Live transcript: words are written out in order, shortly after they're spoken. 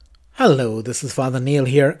Hello, this is Father Neil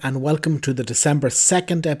here, and welcome to the December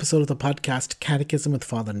 2nd episode of the podcast Catechism with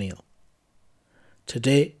Father Neil.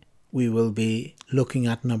 Today we will be looking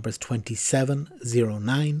at numbers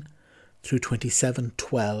 2709 through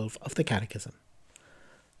 2712 of the Catechism.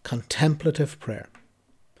 Contemplative Prayer.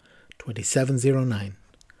 2709.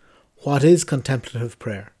 What is contemplative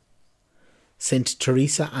prayer? Saint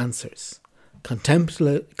Teresa answers,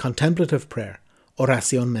 contemplative prayer,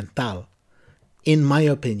 oración mental, in my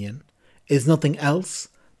opinion, is nothing else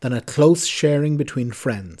than a close sharing between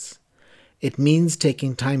friends. It means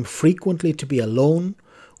taking time frequently to be alone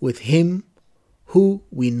with Him who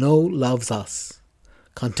we know loves us.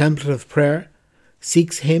 Contemplative prayer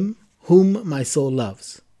seeks Him whom my soul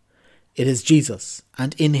loves. It is Jesus,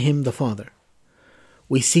 and in Him the Father.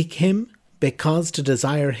 We seek Him because to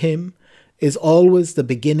desire Him is always the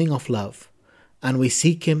beginning of love, and we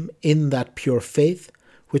seek Him in that pure faith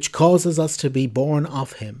which causes us to be born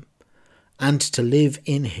of Him and to live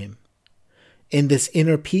in Him. In this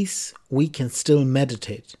inner peace we can still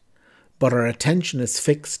meditate, but our attention is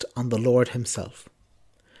fixed on the Lord Himself.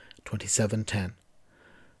 27:10.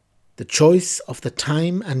 The choice of the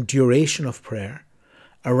time and duration of prayer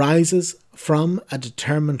arises from a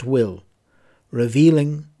determined will,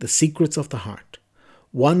 revealing the secrets of the heart.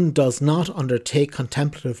 One does not undertake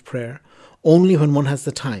contemplative prayer only when one has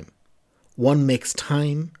the time. One makes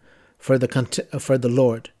time for the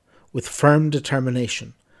Lord with firm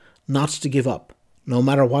determination, not to give up, no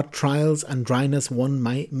matter what trials and dryness one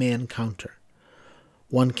may encounter.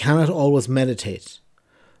 One cannot always meditate,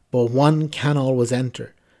 but one can always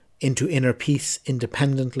enter into inner peace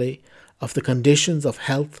independently of the conditions of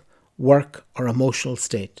health, work, or emotional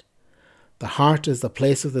state. The heart is the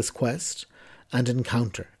place of this quest and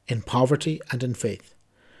encounter, in poverty and in faith.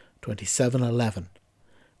 27:11.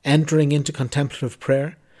 Entering into contemplative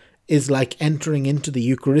prayer is like entering into the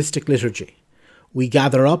Eucharistic liturgy. We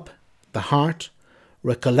gather up the heart,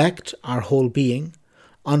 recollect our whole being,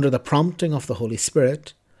 under the prompting of the Holy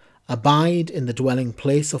Spirit, abide in the dwelling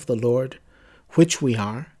place of the Lord, which we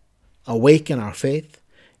are, awaken our faith,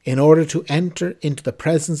 in order to enter into the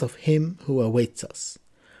presence of Him who awaits us.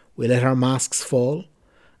 We let our masks fall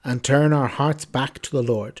and turn our hearts back to the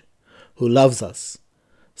Lord, who loves us,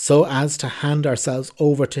 so as to hand ourselves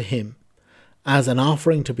over to Him as an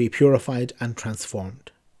offering to be purified and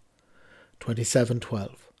transformed.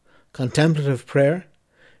 27:12. Contemplative prayer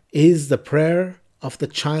is the prayer of the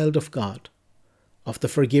child of God, of the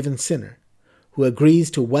forgiven sinner, who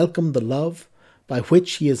agrees to welcome the love by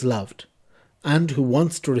which he is loved, and who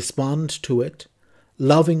wants to respond to it,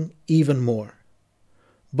 loving even more.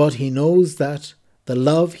 But he knows that the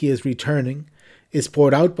love he is returning is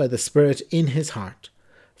poured out by the Spirit in his heart,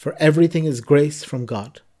 for everything is grace from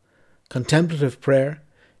God. Contemplative prayer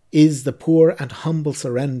is the poor and humble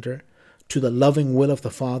surrender to the loving will of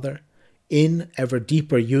the Father in ever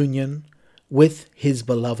deeper union with His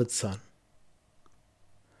beloved Son.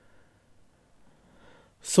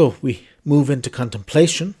 So we move into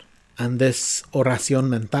contemplation, and this oración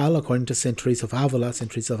mental, according to St. Teresa of Avila.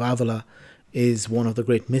 St. Teresa of Avila is one of the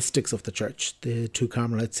great mystics of the Church. The two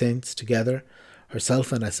Carmelite saints together,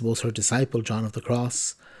 herself and I suppose her disciple John of the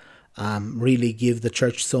Cross, really give the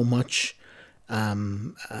Church so much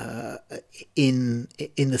in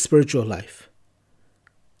the spiritual life,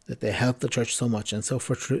 that they help the Church so much. And so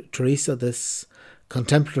for Teresa, this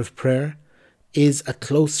contemplative prayer is a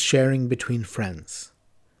close sharing between friends.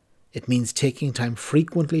 It means taking time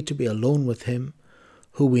frequently to be alone with Him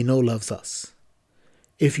who we know loves us.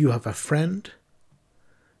 If you have a friend,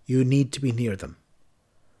 you need to be near them.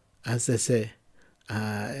 As they say,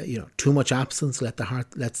 too much absence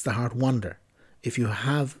lets the heart wander. If you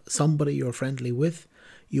have somebody you're friendly with,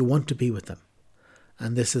 you want to be with them.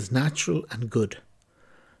 And this is natural and good.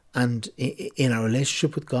 And in our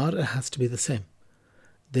relationship with God, it has to be the same.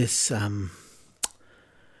 This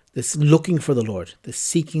looking for the Lord, this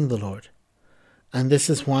seeking the Lord. And this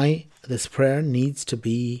is why this prayer needs to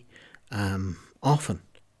be often.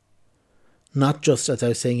 Not just, as I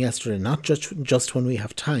was saying yesterday, not just when we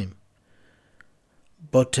have time,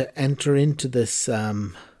 but to enter into this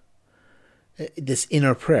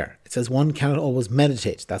inner prayer. It says one cannot always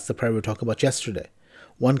meditate. That's the prayer we were talking about yesterday.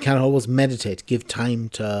 One cannot always meditate, give time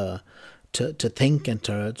to think and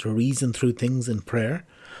to reason through things in prayer.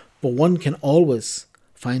 But one can always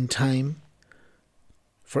find time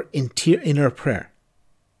for inner prayer,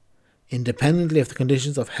 independently of the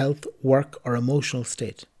conditions of health, work, or emotional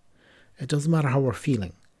state. It doesn't matter how we're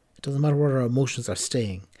feeling. It doesn't matter what our emotions are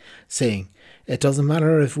saying. It doesn't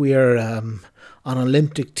matter if we are on an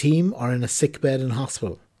Olympic team or in a sick bed in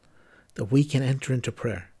hospital, that we can enter into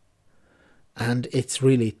prayer. And it's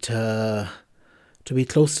really to be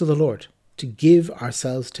close to the Lord, to give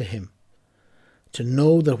ourselves to Him, to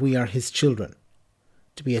know that we are His children,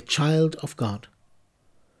 to be a child of God,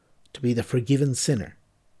 to be the forgiven sinner,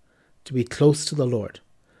 to be close to the Lord.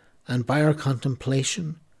 And by our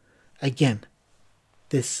contemplation, again,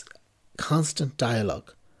 this constant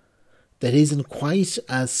dialogue that isn't quite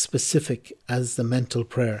as specific as the mental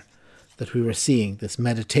prayer that we were seeing, this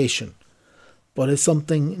meditation, but is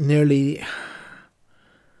something nearly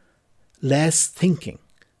less thinking,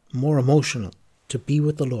 more emotional, to be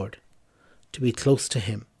with the Lord, to be close to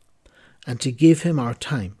Him, and to give Him our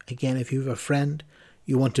time. Again, if you have a friend,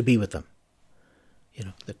 you want to be with them. You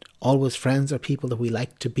know, that always friends are people that we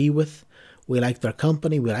like to be with. We like their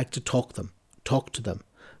company. We like to talk to them.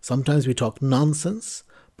 Sometimes we talk nonsense,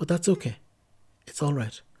 but that's okay. It's all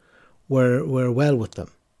right. We're well with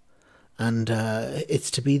them. And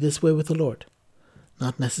it's to be this way with the Lord.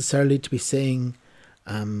 Not necessarily to be saying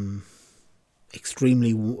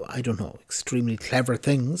extremely clever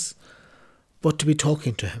things, but to be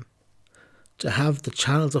talking to Him. To have the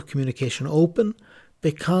channels of communication open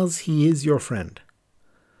because He is your friend.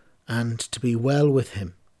 And to be well with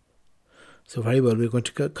Him. So very well, we're going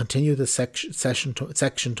to continue this section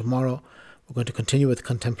tomorrow. We're going to continue with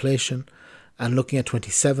contemplation and looking at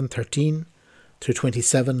 27:13 through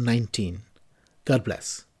 27:19. God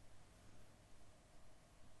bless.